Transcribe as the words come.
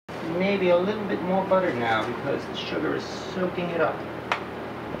maybe a little bit more butter now because the sugar is soaking it up.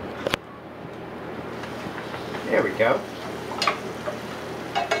 There we go.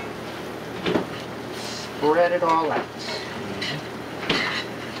 Spread it all out.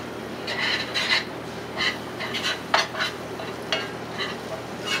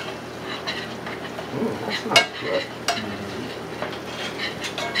 Ooh, that smells good.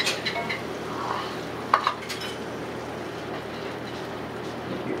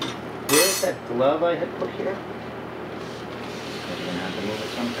 Where's that glove I had put here? You're going to have to move it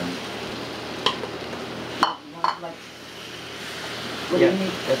sometime. What do Yeah, you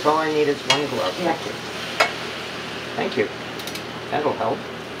need? that's all I need is one glove. Yeah. Thank you. Thank you. That'll help.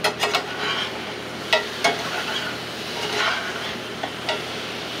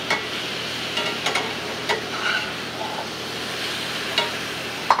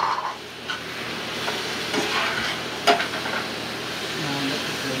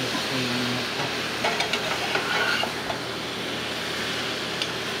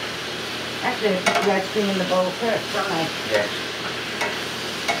 Actually, I put the ice cream in the bowl first, don't I? Yeah.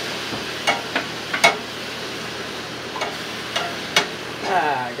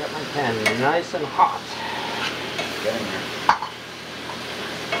 Ah, I got my pan nice and hot. Getting there.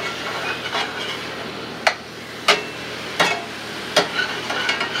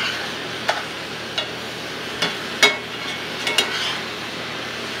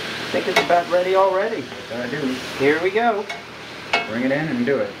 I think it's about ready already. That's what I do. Here we go. Bring it in and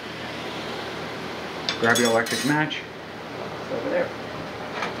do it. Grab your electric match. It's over there.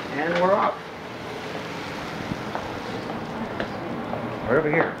 And we're off. Right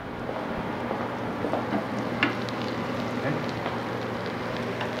over here. Okay.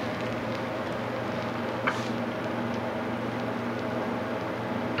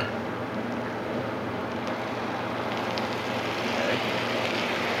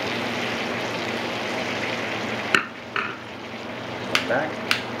 Back.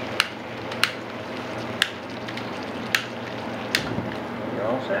 You're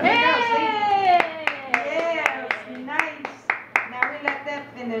all set. Hey! Yes, nice. Now we let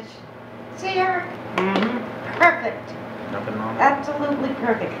that finish. See her? Mm-hmm. Perfect. Nothing wrong with it. Absolutely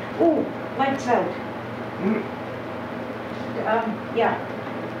perfect. Ooh, lights out. Mm. Yeah.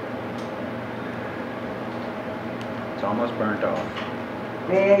 It's almost burnt off.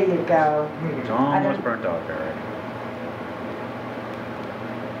 There you go. It's almost burnt off, Eric.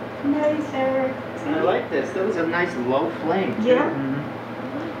 Nicer. I like this. That was a nice low flame, too. Yeah.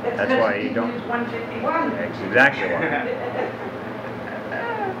 Mm-hmm. That's why you don't- use 151. That's exactly why.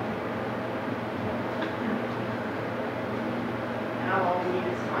 Now all we need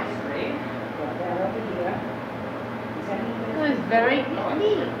is ice cream. Got that over here. Is that even- It was very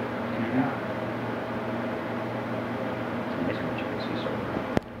heavy.